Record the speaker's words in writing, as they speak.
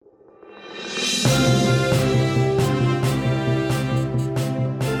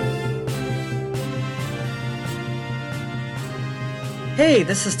Hey,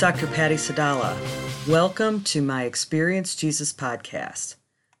 this is Dr. Patty Sadala. Welcome to my Experience Jesus podcast.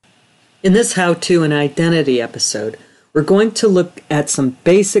 In this how-to and identity episode, we're going to look at some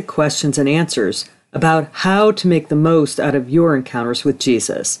basic questions and answers about how to make the most out of your encounters with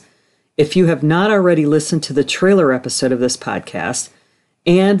Jesus. If you have not already listened to the trailer episode of this podcast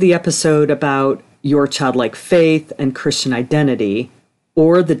and the episode about your childlike faith and Christian identity,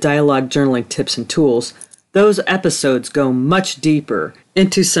 or the dialogue journaling tips and tools, those episodes go much deeper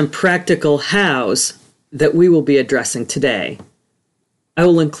into some practical hows that we will be addressing today. I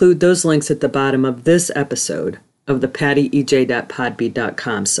will include those links at the bottom of this episode of the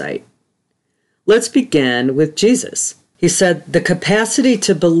pattyej.podbean.com site. Let's begin with Jesus. He said, "The capacity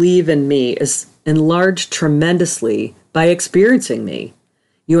to believe in me is enlarged tremendously by experiencing me.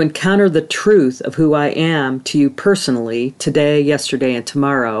 You encounter the truth of who I am to you personally, today, yesterday, and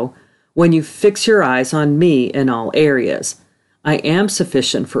tomorrow, when you fix your eyes on me in all areas. I am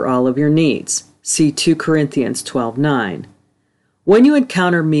sufficient for all of your needs." See 2 Corinthians 12:9. When you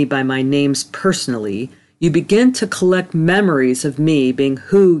encounter me by my names personally, you begin to collect memories of me being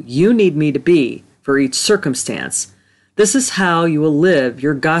who you need me to be for each circumstance. This is how you will live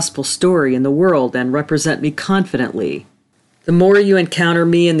your gospel story in the world and represent me confidently. The more you encounter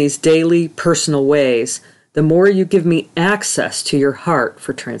me in these daily, personal ways, the more you give me access to your heart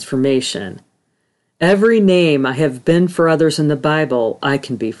for transformation. Every name I have been for others in the Bible, I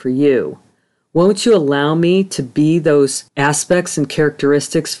can be for you. Won't you allow me to be those aspects and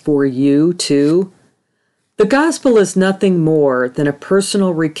characteristics for you too? The gospel is nothing more than a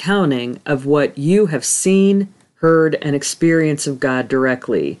personal recounting of what you have seen, heard, and experienced of God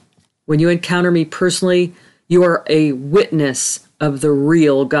directly. When you encounter me personally, you are a witness of the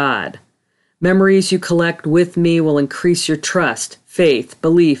real God. Memories you collect with me will increase your trust, faith,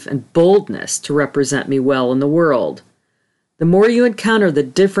 belief, and boldness to represent me well in the world. The more you encounter the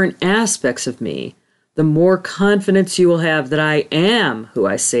different aspects of me, the more confidence you will have that I am who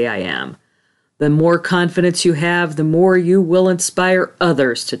I say I am. The more confidence you have, the more you will inspire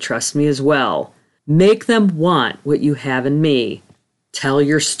others to trust me as well. Make them want what you have in me. Tell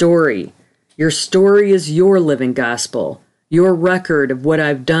your story. Your story is your living gospel, your record of what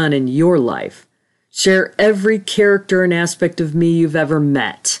I've done in your life. Share every character and aspect of me you've ever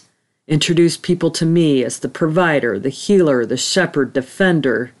met. Introduce people to me as the provider, the healer, the shepherd,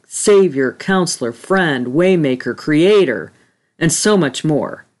 defender, savior, counselor, friend, waymaker, creator, and so much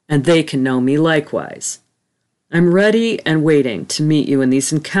more. And they can know me likewise. I'm ready and waiting to meet you in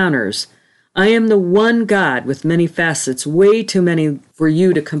these encounters. I am the one God with many facets, way too many for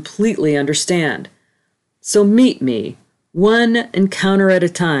you to completely understand. So meet me, one encounter at a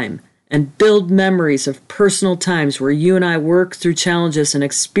time, and build memories of personal times where you and I work through challenges and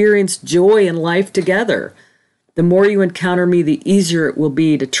experience joy in life together. The more you encounter me, the easier it will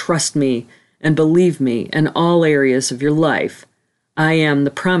be to trust me and believe me in all areas of your life. I am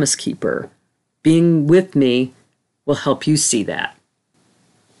the promise keeper. Being with me will help you see that.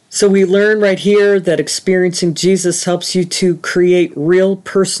 So we learn right here that experiencing Jesus helps you to create real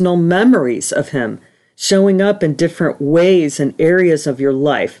personal memories of him, showing up in different ways and areas of your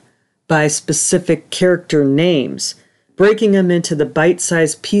life by specific character names. Breaking them into the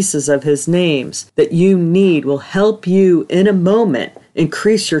bite-sized pieces of his names that you need will help you in a moment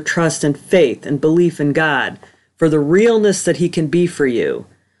increase your trust and faith and belief in God for the realness that he can be for you.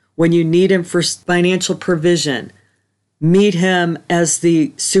 When you need him for financial provision, meet him as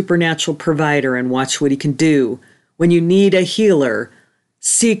the supernatural provider and watch what he can do. When you need a healer,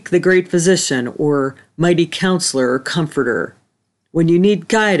 seek the great physician or mighty counselor or comforter. When you need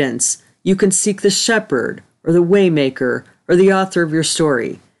guidance, you can seek the shepherd or the waymaker or the author of your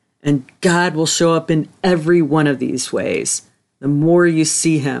story. And God will show up in every one of these ways. The more you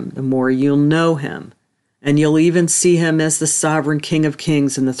see him, the more you'll know him. And you'll even see him as the sovereign King of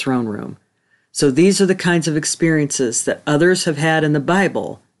Kings in the throne room. So these are the kinds of experiences that others have had in the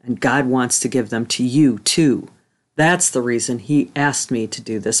Bible, and God wants to give them to you too. That's the reason he asked me to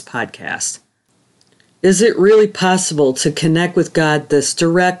do this podcast. Is it really possible to connect with God this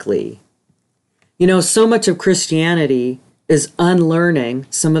directly? You know, so much of Christianity is unlearning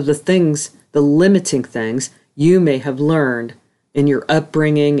some of the things, the limiting things you may have learned in your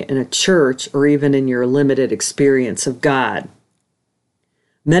upbringing in a church or even in your limited experience of God.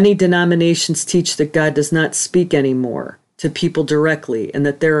 Many denominations teach that God does not speak anymore to people directly and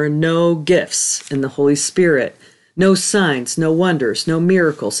that there are no gifts in the Holy Spirit, no signs, no wonders, no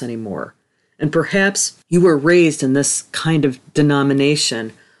miracles anymore. And perhaps you were raised in this kind of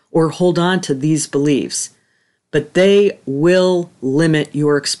denomination or hold on to these beliefs, but they will limit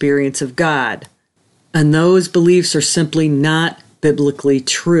your experience of God. And those beliefs are simply not biblically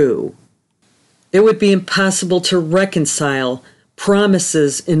true. It would be impossible to reconcile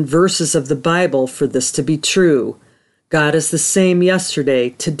promises in verses of the Bible for this to be true. God is the same yesterday,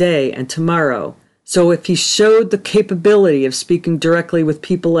 today, and tomorrow. So if he showed the capability of speaking directly with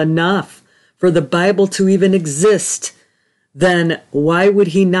people enough for the Bible to even exist, then why would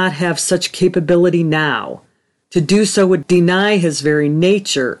he not have such capability now? To do so would deny his very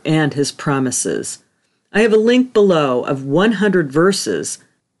nature and his promises. I have a link below of 100 verses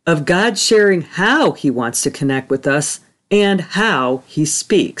of God sharing how he wants to connect with us and how he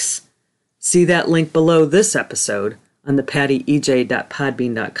speaks. See that link below this episode on the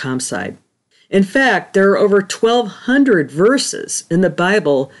pattyej.podbean.com site. In fact, there are over 1,200 verses in the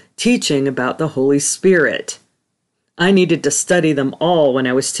Bible teaching about the Holy Spirit. I needed to study them all when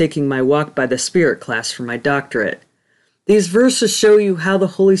I was taking my Walk by the Spirit class for my doctorate. These verses show you how the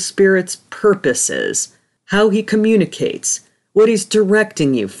Holy Spirit's purpose is, how he communicates, what he's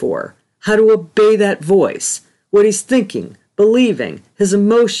directing you for, how to obey that voice, what he's thinking, believing, his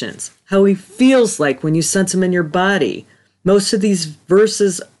emotions, how he feels like when you sense him in your body. Most of these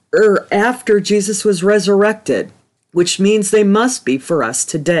verses are after Jesus was resurrected, which means they must be for us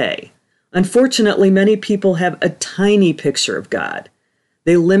today. Unfortunately, many people have a tiny picture of God.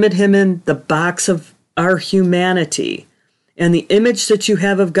 They limit him in the box of our humanity, and the image that you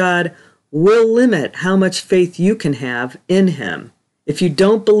have of God will limit how much faith you can have in him. If you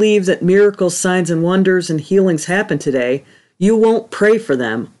don't believe that miracles, signs, and wonders and healings happen today, you won't pray for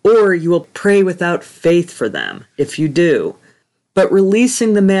them, or you will pray without faith for them if you do. But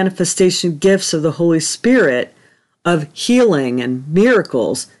releasing the manifestation gifts of the Holy Spirit of healing and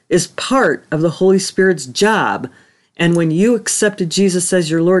miracles is part of the Holy Spirit's job. And when you accepted Jesus as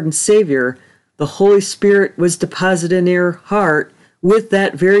your Lord and Savior, the Holy Spirit was deposited in your heart with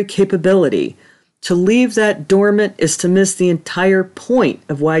that very capability. To leave that dormant is to miss the entire point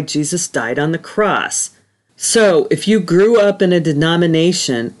of why Jesus died on the cross. So, if you grew up in a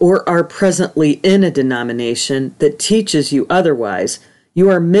denomination or are presently in a denomination that teaches you otherwise, you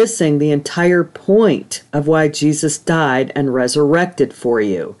are missing the entire point of why Jesus died and resurrected for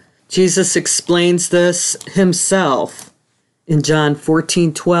you. Jesus explains this himself in John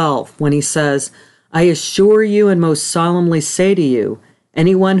 14:12 when he says, "I assure you and most solemnly say to you,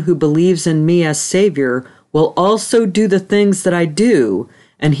 anyone who believes in me as Savior will also do the things that I do,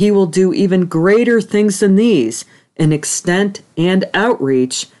 and he will do even greater things than these in extent and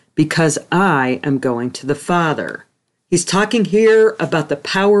outreach because I am going to the Father." He's talking here about the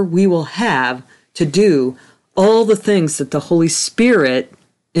power we will have to do all the things that the Holy Spirit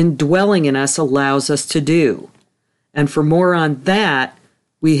indwelling in us allows us to do. And for more on that,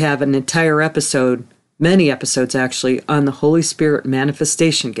 we have an entire episode, many episodes actually, on the Holy Spirit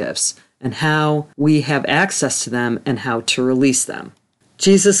manifestation gifts and how we have access to them and how to release them.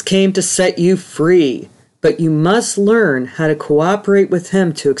 Jesus came to set you free, but you must learn how to cooperate with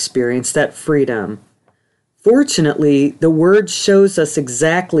him to experience that freedom. Fortunately, the Word shows us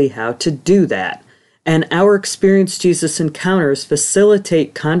exactly how to do that, and our experienced Jesus encounters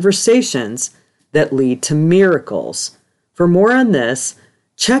facilitate conversations that lead to miracles. For more on this,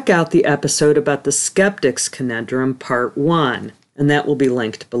 check out the episode about the Skeptic's Conundrum Part 1, and that will be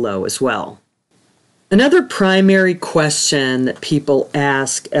linked below as well. Another primary question that people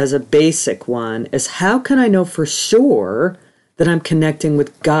ask as a basic one is, how can I know for sure that I'm connecting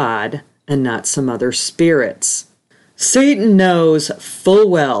with God and not some other spirits? Satan knows full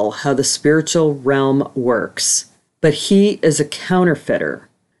well how the spiritual realm works, but he is a counterfeiter.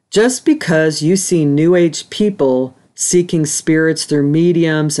 Just because you see New Age people seeking spirits through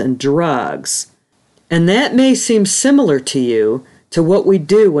mediums and drugs, and that may seem similar to you, to what we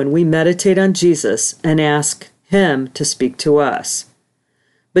do when we meditate on Jesus and ask him to speak to us.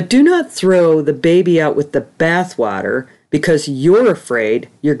 But do not throw the baby out with the bathwater because you're afraid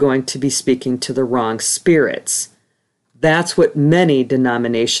you're going to be speaking to the wrong spirits. That's what many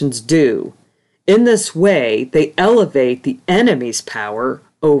denominations do. In this way, they elevate the enemy's power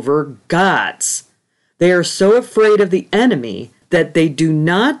over God's. They are so afraid of the enemy that they do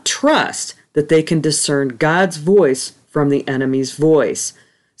not trust that they can discern God's voice from the enemy's voice.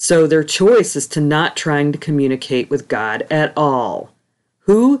 So their choice is to not trying to communicate with God at all.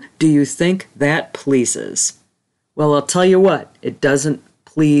 Who do you think that pleases? Well, I'll tell you what, it doesn't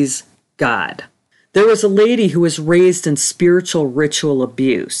please God. There was a lady who was raised in spiritual ritual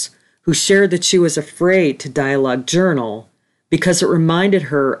abuse who shared that she was afraid to dialogue journal because it reminded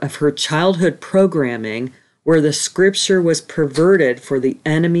her of her childhood programming where the scripture was perverted for the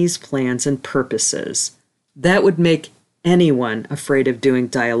enemy's plans and purposes. That would make anyone afraid of doing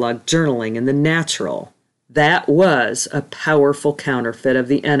dialogue journaling in the natural. That was a powerful counterfeit of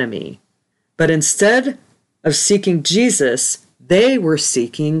the enemy. But instead of seeking Jesus, they were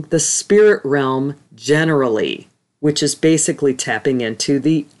seeking the spirit realm generally, which is basically tapping into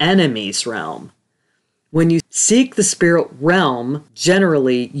the enemy's realm. When you seek the spirit realm,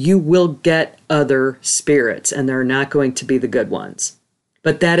 generally, you will get other spirits, and they're not going to be the good ones.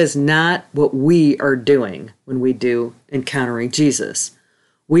 But that is not what we are doing when we do encountering Jesus.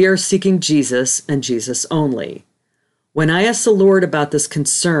 We are seeking Jesus and Jesus only. When I asked the Lord about this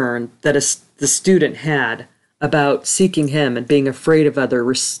concern that the student had about seeking him and being afraid of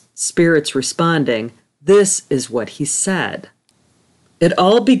other spirits responding, this is what he said. It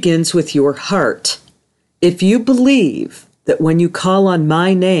all begins with your heart. If you believe that when you call on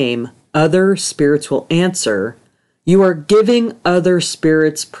my name, other spirits will answer, you are giving other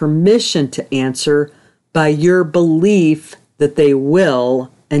spirits permission to answer by your belief that they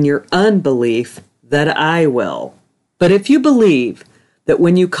will and your unbelief that I will. But if you believe that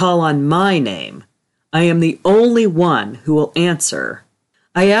when you call on my name, I am the only one who will answer,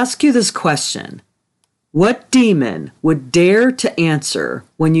 I ask you this question. What demon would dare to answer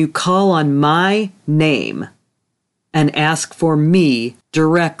when you call on my name and ask for me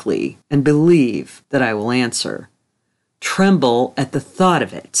directly and believe that I will answer? Tremble at the thought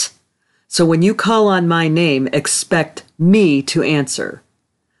of it. So when you call on my name, expect me to answer.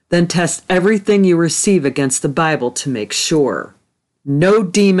 Then test everything you receive against the Bible to make sure. No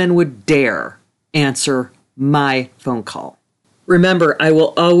demon would dare answer my phone call. Remember, I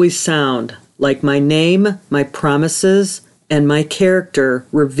will always sound like my name, my promises, and my character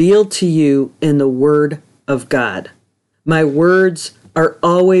revealed to you in the Word of God. My words are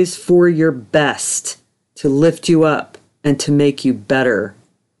always for your best, to lift you up and to make you better,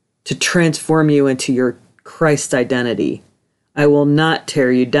 to transform you into your Christ identity. I will not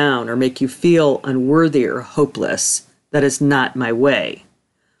tear you down or make you feel unworthy or hopeless. That is not my way.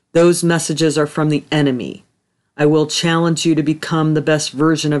 Those messages are from the enemy. I will challenge you to become the best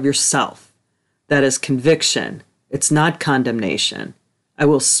version of yourself. That is conviction. It's not condemnation. I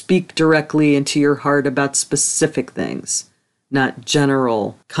will speak directly into your heart about specific things, not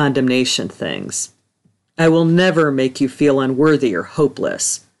general condemnation things. I will never make you feel unworthy or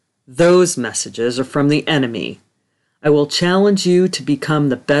hopeless. Those messages are from the enemy. I will challenge you to become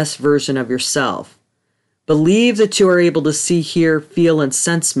the best version of yourself. Believe that you are able to see, hear, feel, and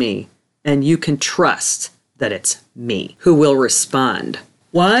sense me, and you can trust that it's me who will respond.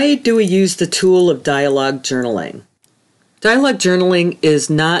 Why do we use the tool of dialogue journaling? Dialogue journaling is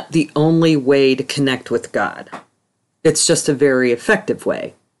not the only way to connect with God. It's just a very effective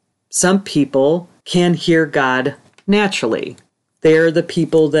way. Some people can hear God naturally. They're the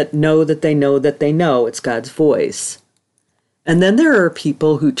people that know that they know that they know it's God's voice. And then there are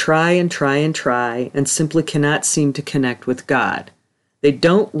people who try and simply cannot seem to connect with God. They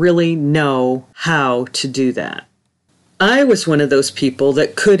don't really know how to do that. I was one of those people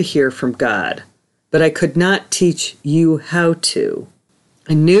that could hear from God, but I could not teach you how to.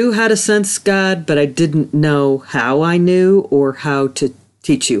 I knew how to sense God, but I didn't know how I knew or how to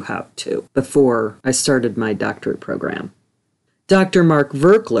teach you how to before I started my doctorate program. Dr. Mark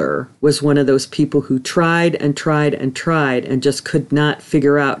Virkler was one of those people who tried and just could not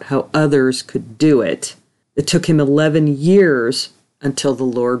figure out how others could do it. It took him 11 years until the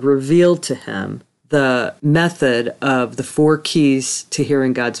Lord revealed to him the method of the 4 keys to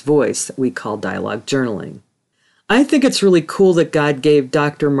hearing God's voice that we call dialogue journaling. I think it's really cool that God gave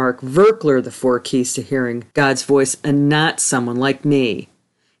Dr. Mark Virkler the 4 keys to hearing God's voice and not someone like me.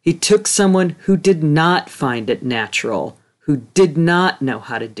 He took someone who did not find it natural, who did not know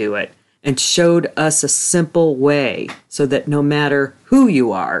how to do it, and showed us a simple way so that no matter who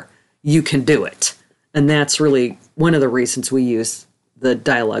you are, you can do it. And that's really one of the reasons we use the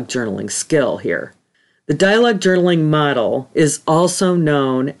dialogue journaling skill here. The dialogue journaling model is also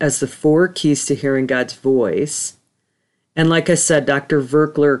known as the 4 keys to hearing God's voice. And like I said, Dr.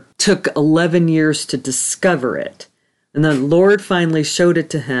 Virkler took 11 years to discover it. And the Lord finally showed it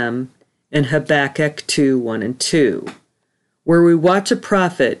to him in Habakkuk 2, 1 and 2, where we watch a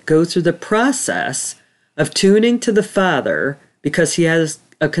prophet go through the process of tuning to the Father because he has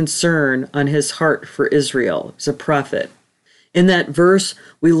a concern on his heart for Israel. He's a prophet. In that verse,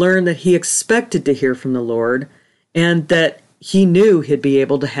 we learn that he expected to hear from the Lord and that he knew he'd be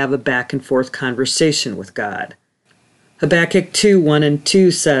able to have a back and forth conversation with God. Habakkuk 2, 1 and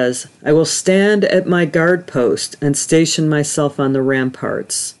 2 says, I will stand at my guard post and station myself on the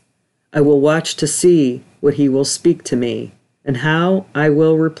ramparts. I will watch to see what he will speak to me and how I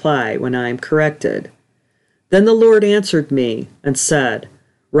will reply when I am corrected. Then the Lord answered me and said,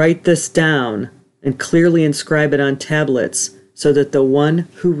 write this down, and clearly inscribe it on tablets so that the one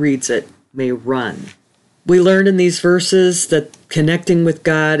who reads it may run. We learned in these verses that connecting with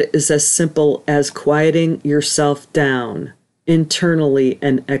God is as simple as quieting yourself down internally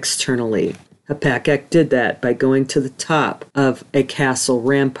and externally. Habakkuk did that by going to the top of a castle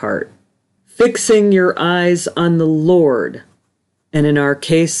rampart. Fixing your eyes on the Lord, and in our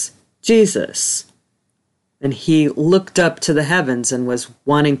case, Jesus. And he looked up to the heavens and was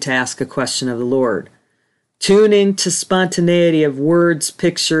wanting to ask a question of the Lord. Tuning to spontaneity of words,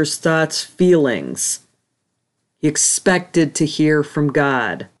 pictures, thoughts, feelings. He expected to hear from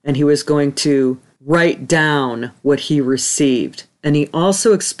God, and he was going to write down what he received. And he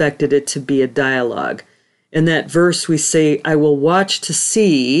also expected it to be a dialogue. In that verse we say, I will watch to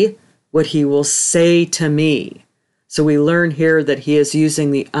see what he will say to me. So we learn here that he is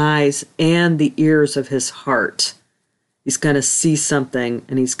using the eyes and the ears of his heart. He's going to see something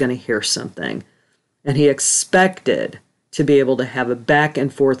and he's going to hear something. And he expected to be able to have a back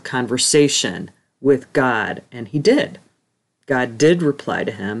and forth conversation with God, and he did. God did reply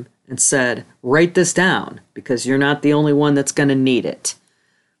to him and said, write this down because you're not the only one that's going to need it.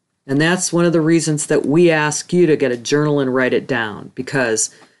 And that's one of the reasons that we ask you to get a journal and write it down, because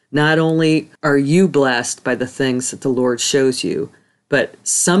not only are you blessed by the things that the Lord shows you, but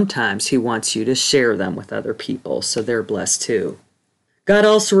sometimes he wants you to share them with other people so they're blessed too. God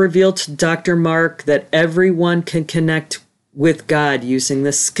also revealed to Dr. Mark that everyone can connect with God using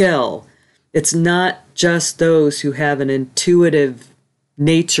the skill. It's not just those who have an intuitive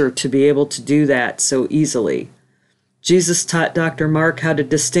nature to be able to do that so easily. Jesus taught Dr. Mark how to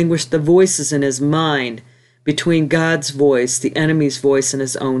distinguish the voices in his mind between God's voice, the enemy's voice, and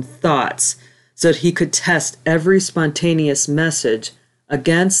his own thoughts, so that he could test every spontaneous message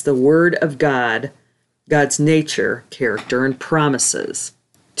against the Word of God, God's nature, character, and promises.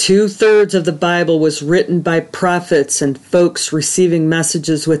 2/3 of the Bible was written by prophets and folks receiving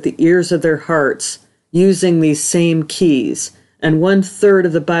messages with the ears of their hearts using these same keys. And 1/3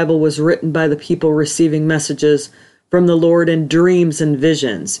 of the Bible was written by the people receiving messages from the Lord in dreams and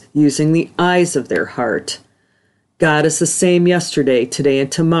visions using the eyes of their heart. God is the same yesterday, today,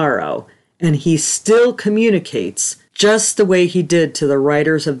 and tomorrow, and he still communicates just the way he did to the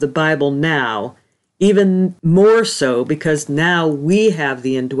writers of the Bible now, even more so because now we have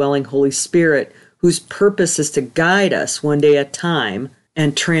the indwelling Holy Spirit whose purpose is to guide us one day at a time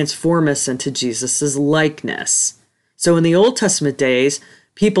and transform us into Jesus' likeness. So in the Old Testament days,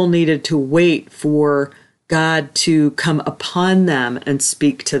 people needed to wait for God to come upon them and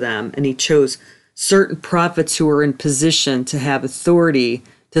speak to them, and he chose certain prophets who were in position to have authority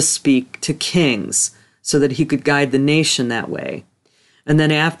to speak to kings so that he could guide the nation that way. And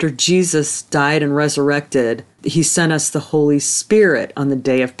then after Jesus died and resurrected, he sent us the Holy Spirit on the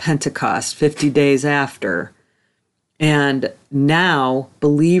day of Pentecost, 50 days after. And now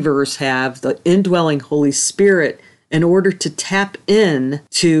believers have the indwelling Holy Spirit in order to tap in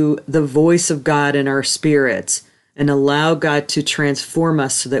to the voice of God in our spirits and allow God to transform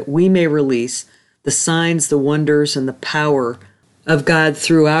us so that we may release the signs, the wonders, and the power of God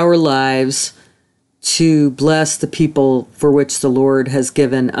through our lives to bless the people for which the Lord has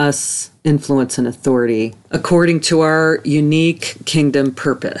given us influence and authority according to our unique kingdom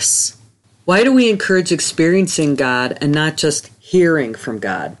purpose. Why do we encourage experiencing God and not just hearing from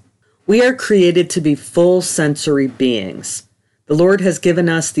God? We are created to be full sensory beings. The Lord has given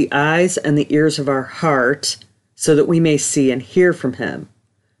us the eyes and the ears of our heart so that we may see and hear from him.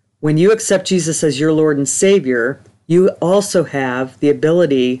 When you accept Jesus as your Lord and Savior, you also have the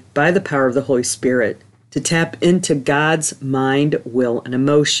ability, by the power of the Holy Spirit, to tap into God's mind, will, and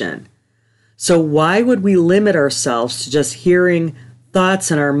emotion. So why would we limit ourselves to just hearing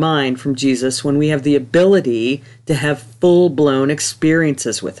thoughts in our mind from Jesus when we have the ability to have full-blown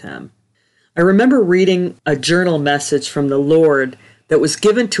experiences with him? I remember reading a journal message from the Lord that was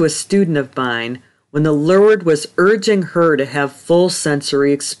given to a student of mine when the Lord was urging her to have full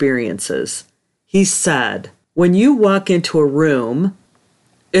sensory experiences. He said, when you walk into a room,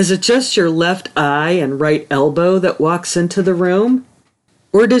 is it just your left eye and right elbow that walks into the room?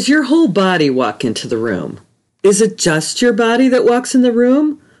 Or does your whole body walk into the room? Is it just your body that walks in the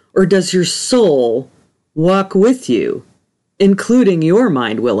room? Or does your soul walk with you, including your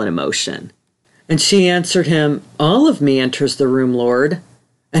mind, will, and emotion? And she answered him, all of me enters the room, Lord.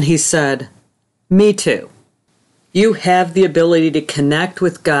 And he said, me too. You have the ability to connect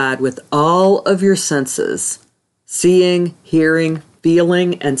with God with all of your senses, seeing, hearing,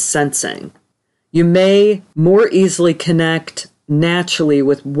 feeling, and sensing. You may more easily connect naturally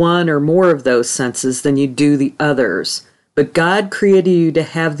with one or more of those senses than you do the others, But God created you to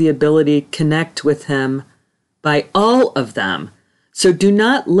have the ability to connect with Him by all of them. So do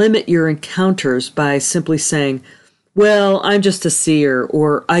not limit your encounters by simply saying, well, I'm just a seer,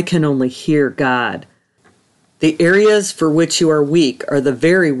 or I can only hear God. The areas for which you are weak are the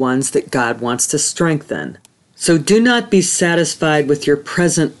very ones that God wants to strengthen. So do not be satisfied with your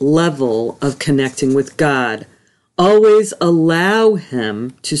present level of connecting with God. Always allow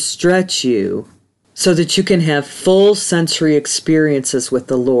Him to stretch you so that you can have full sensory experiences with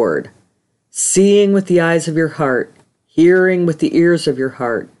the Lord. Seeing with the eyes of your heart, hearing with the ears of your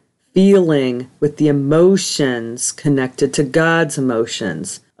heart, feeling with the emotions connected to God's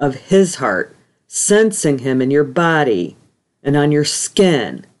emotions of His heart, sensing Him in your body and on your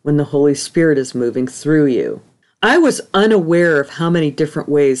skin when the Holy Spirit is moving through you. I was unaware of how many different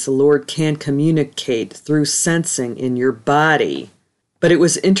ways the Lord can communicate through sensing in your body, but it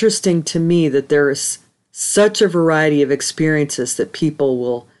was interesting to me that there is such a variety of experiences that people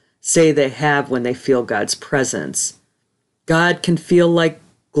will say they have when they feel God's presence. God can feel like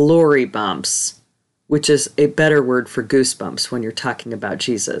glory bumps, which is a better word for goosebumps when you're talking about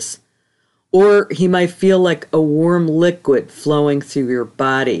Jesus. Or He might feel like a warm liquid flowing through your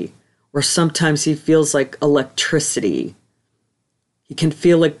body, or sometimes He feels like electricity. He can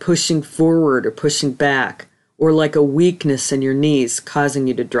feel like pushing forward or pushing back, or like a weakness in your knees causing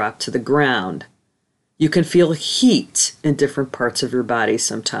you to drop to the ground. You can feel heat in different parts of your body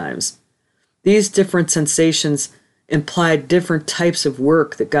sometimes. These different sensations imply different types of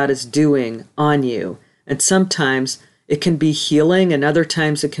work that God is doing on you, and sometimes it can be healing, and other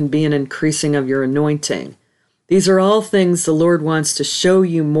times it can be an increasing of your anointing. These are all things the Lord wants to show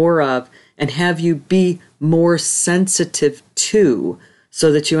you more of and have you be more sensitive to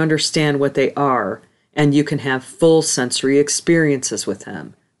so that you understand what they are and you can have full sensory experiences with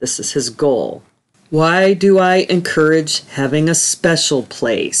Him. This is His goal. Why do I encourage having a special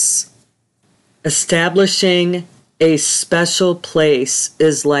place? Establishing a special place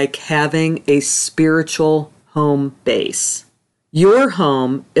is like having a spiritual home base. Your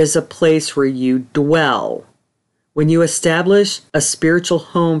home is a place where you dwell. When you establish a spiritual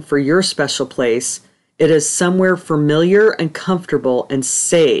home for your special place, it is somewhere familiar and comfortable and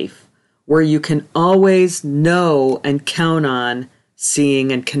safe where you can always know and count on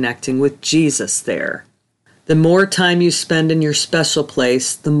seeing and connecting with Jesus there. The more time you spend in your special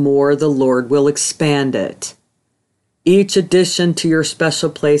place, the more the Lord will expand it. Each addition to your special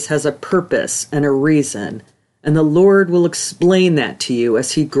place has a purpose and a reason, and the Lord will explain that to you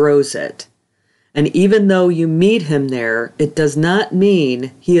as He grows it. And even though you meet Him there, it does not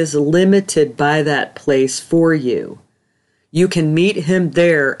mean He is limited by that place for you. You can meet Him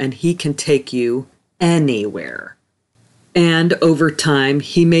there and He can take you anywhere. And over time,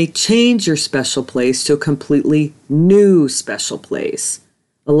 He may change your special place to a completely new special place.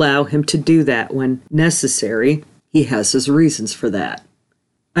 Allow Him to do that when necessary. He has His reasons for that.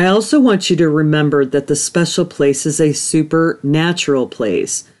 I also want you to remember that the special place is a supernatural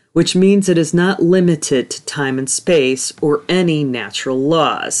place, which means it is not limited to time and space or any natural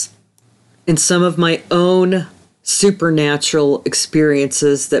laws. In some of my own supernatural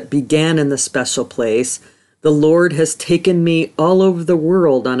experiences that began in the special place, the Lord has taken me all over the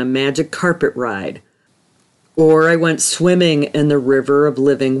world on a magic carpet ride. Or I went swimming in the river of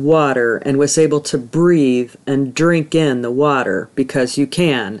living water and was able to breathe and drink in the water because you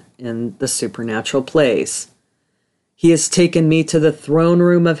can in the supernatural place. He has taken me to the throne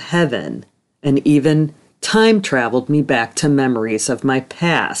room of heaven and even time traveled me back to memories of my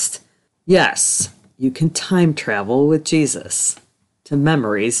past. Yes, you can time travel with Jesus to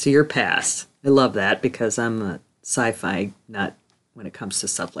memories to your past. I love that because I'm a sci-fi nut when it comes to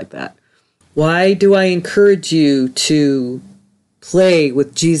stuff like that. Why do I encourage you to play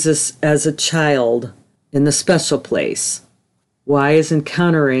with Jesus as a child in the special place? Why is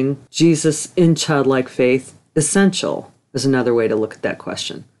encountering Jesus in childlike faith essential? Is another way to look at that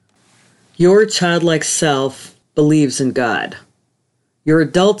question. Your childlike self believes in God. Your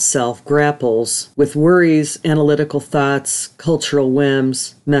adult self grapples with worries, analytical thoughts, cultural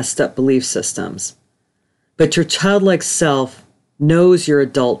whims, messed up belief systems. But your childlike self knows your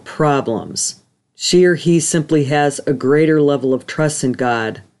adult problems. She or he simply has a greater level of trust in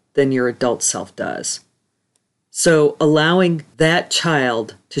God than your adult self does. So allowing that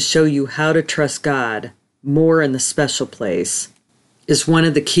child to show you how to trust God more in the special place is one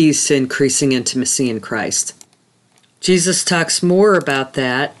of the keys to increasing intimacy in Christ. Jesus talks more about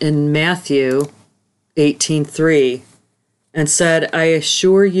that in Matthew 18:3 and said, I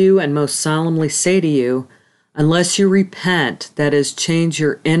assure you and most solemnly say to you, unless you repent, that is, change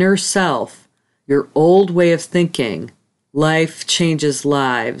your inner self, your old way of thinking, life changes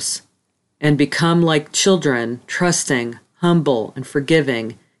lives, and become like children, trusting, humble, and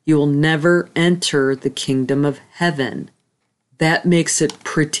forgiving, you will never enter the kingdom of heaven. That makes it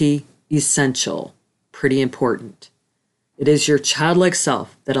pretty essential, pretty important. It is your childlike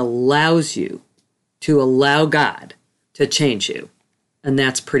self that allows you to allow God to change you, and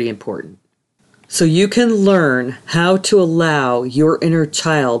that's pretty important. So you can learn how to allow your inner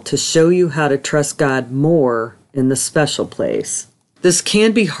child to show you how to trust God more in the special place. This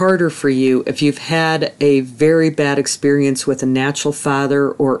can be harder for you if you've had a very bad experience with a natural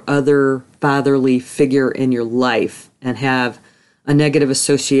father or other fatherly figure in your life and have a negative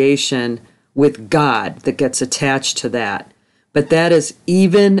association with God that gets attached to that. But that is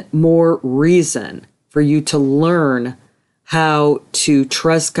even more reason for you to learn how to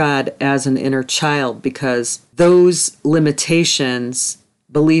trust God as an inner child, because those limitations,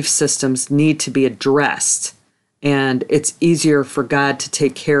 belief systems need to be addressed. And it's easier for God to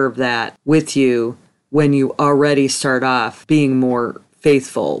take care of that with you when you already start off being more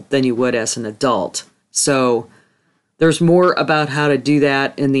faithful than you would as an adult. So there's more about how to do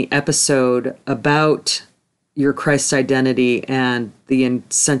that in the episode about your Christ identity and the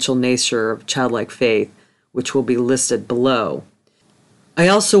essential nature of childlike faith, which will be listed below. I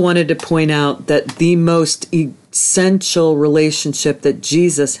also wanted to point out that the most essential relationship that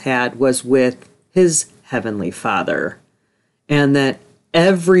Jesus had was with his Heavenly Father, and that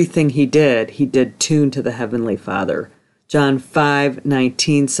everything he did tuned to the Heavenly Father. John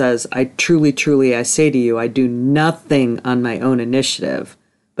 5:19 says, I truly, I say to you, I do nothing on my own initiative,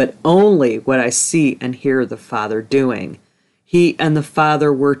 but only what I see and hear the Father doing. He and the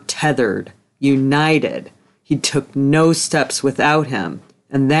Father were tethered, united. He took no steps without him.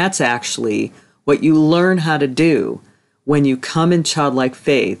 And that's actually what you learn how to do when you come in childlike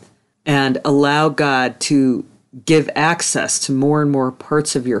faith and allow God to give access to more and more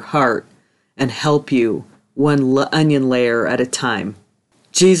parts of your heart and help you one onion layer at a time.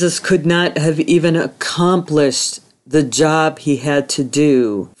 Jesus could not have even accomplished the job he had to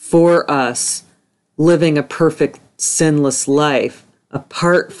do for us, living a perfect, sinless life,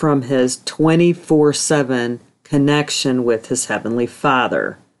 apart from his 24/7 connection with his Heavenly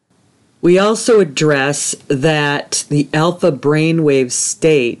Father. We also address that the alpha brainwave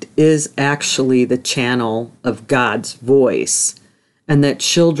state is actually the channel of God's voice, and that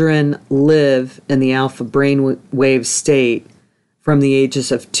children live in the alpha brainwave state from the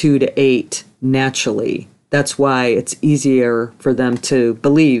ages of 2 to 8 naturally. That's why it's easier for them to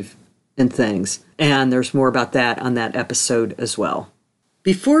believe in things. And there's more about that on that episode as well.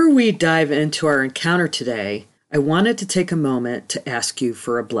 Before we dive into our encounter today, I wanted to take a moment to ask you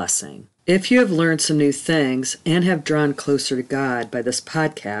for a blessing. If you have learned some new things and have drawn closer to God by this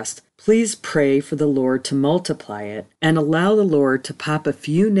podcast, please pray for the Lord to multiply it and allow the Lord to pop a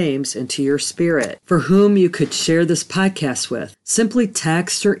few names into your spirit for whom you could share this podcast with. Simply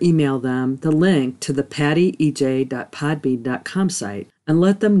text or email them the link to the pattyej.podbean.com site and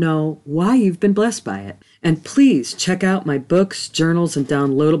let them know why you've been blessed by it. And please check out my books, journals, and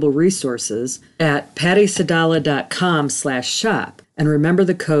downloadable resources at pattysadala.com/shop. And remember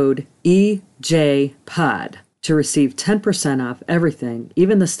the code EJPOD to receive 10% off everything,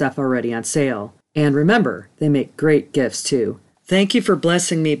 even the stuff already on sale. And remember, they make great gifts too. Thank you for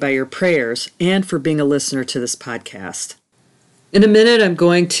blessing me by your prayers and for being a listener to this podcast. In a minute, I'm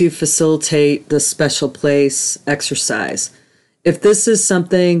going to facilitate the special place exercise. If this is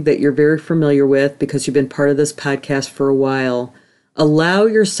something that you're very familiar with because you've been part of this podcast for a while, allow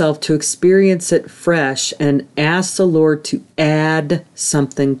yourself to experience it fresh and ask the Lord to add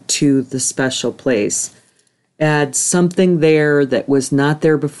something to the special place. Add something there that was not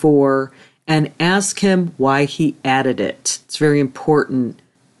there before and ask him why he added it. It's very important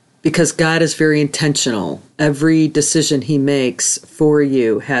because God is very intentional. Every decision he makes for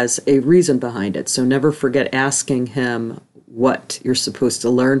you has a reason behind it. So never forget asking him what you're supposed to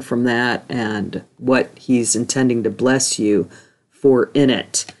learn from that and what he's intending to bless you for in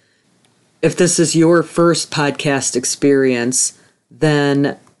it. If this is your first podcast experience,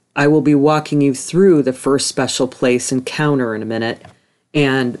 then I will be walking you through the first special place encounter in a minute.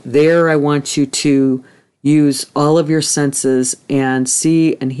 And there I want you to use all of your senses and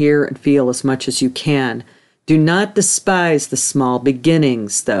see and hear and feel as much as you can. Do not despise the small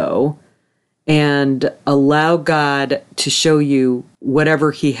beginnings, though, and allow God to show you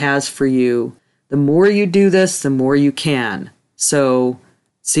whatever he has for you. The more you do this, the more you can. So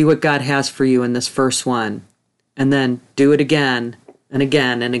see what God has for you in this first one, and then do it again and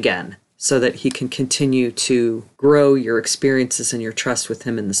again and again so that he can continue to grow your experiences and your trust with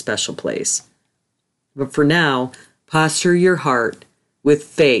him in the special place. But for now, Posture your heart with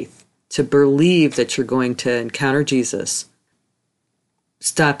faith to believe that you're going to encounter Jesus.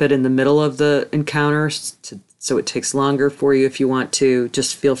 Stop it in the middle of the encounter so it takes longer for you if you want to.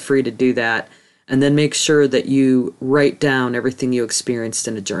 Just feel free to do that. And then make sure that you write down everything you experienced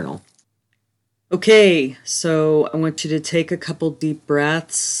in a journal. Okay, so I want you to take a couple deep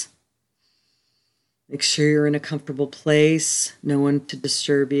breaths. Make sure you're in a comfortable place, no one to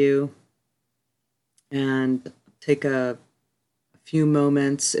disturb you. And take a few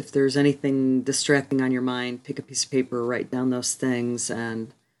moments. If there's anything distracting on your mind, pick a piece of paper, write down those things,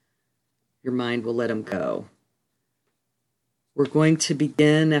 and your mind will let them go. We're going to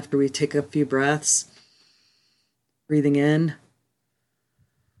begin after we take a few breaths, breathing in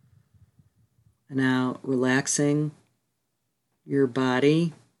and out, relaxing your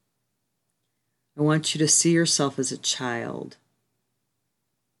body. I want you to see yourself as a child.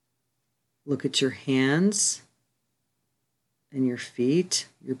 Look at your hands and your feet.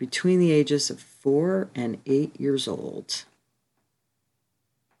 You're between the ages of 4 and 8 years old.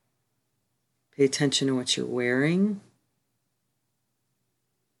 Pay attention to what you're wearing.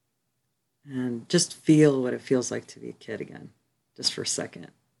 And just feel what it feels like to be a kid again, just for a second.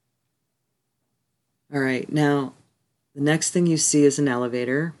 All right, now the next thing you see is an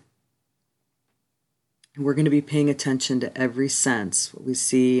elevator. And we're going to be paying attention to every sense, what we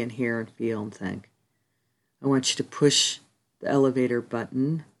see and hear and feel and think. I want you to push the elevator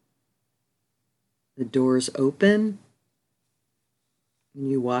button. The doors open, and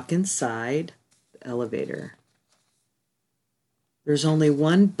you walk inside the elevator. There's only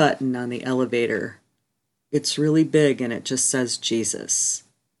one button on the elevator. It's really big, and it just says Jesus.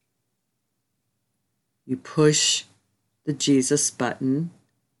 You push the Jesus button.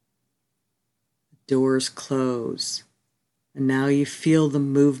 The doors close, and now you feel the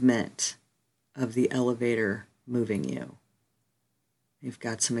movement of the elevator moving you. You've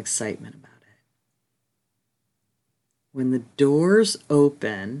got some excitement about it. When the doors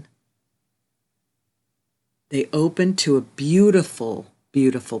open, they open to a beautiful,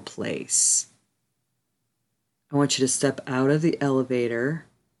 beautiful place. I want you to step out of the elevator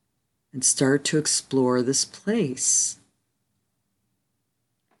and start to explore this place.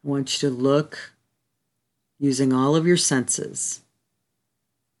 I want you to look using all of your senses,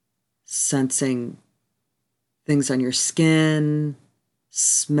 sensing things on your skin,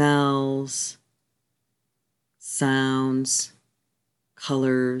 smells, sounds,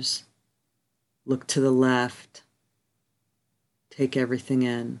 colors. Look to the left. Take everything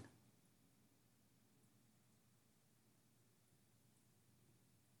in.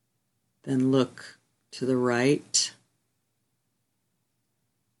 Then look to the right.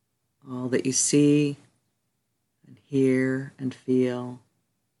 All that you see and hear and feel.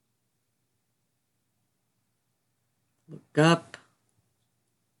 Look up.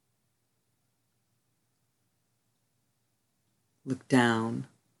 Look down.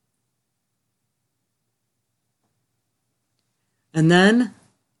 And then,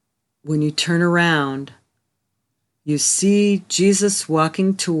 when you turn around, you see Jesus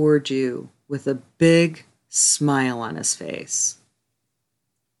walking toward you with a big smile on his face.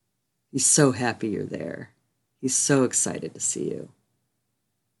 He's so happy you're there. He's so excited to see you.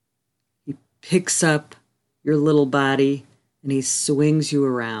 He picks up your little body and he swings you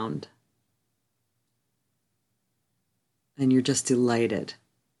around. And you're just delighted.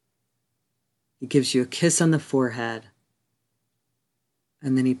 He gives you a kiss on the forehead.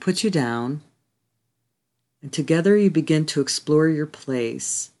 And then he puts you down, and together you begin to explore your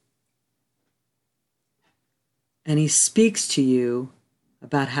place. And he speaks to you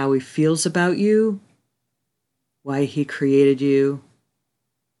about how he feels about you, why he created you,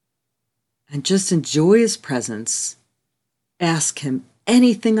 and just enjoy his presence. Ask him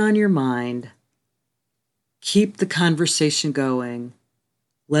anything on your mind. Keep the conversation going.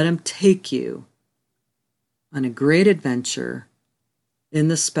 Let him take you on a great adventure in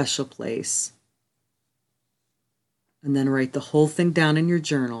the special place. And then write the whole thing down in your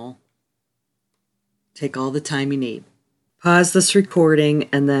journal. Take all the time you need. Pause this recording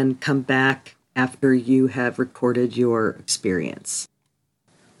and then come back after you have recorded your experience.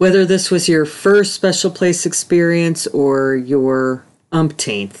 Whether this was your first special place experience or your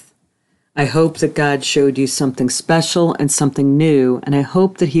umpteenth, I hope that God showed you something special and something new, and I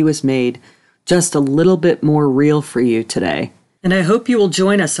hope that he was made just a little bit more real for you today. And I hope you will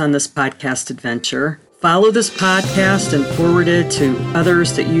join us on this podcast adventure. Follow this podcast and forward it to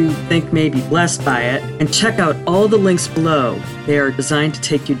others that you think may be blessed by it. And check out all the links below. They are designed to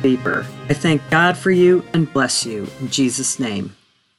take you deeper. I thank God for you and bless you in Jesus' name.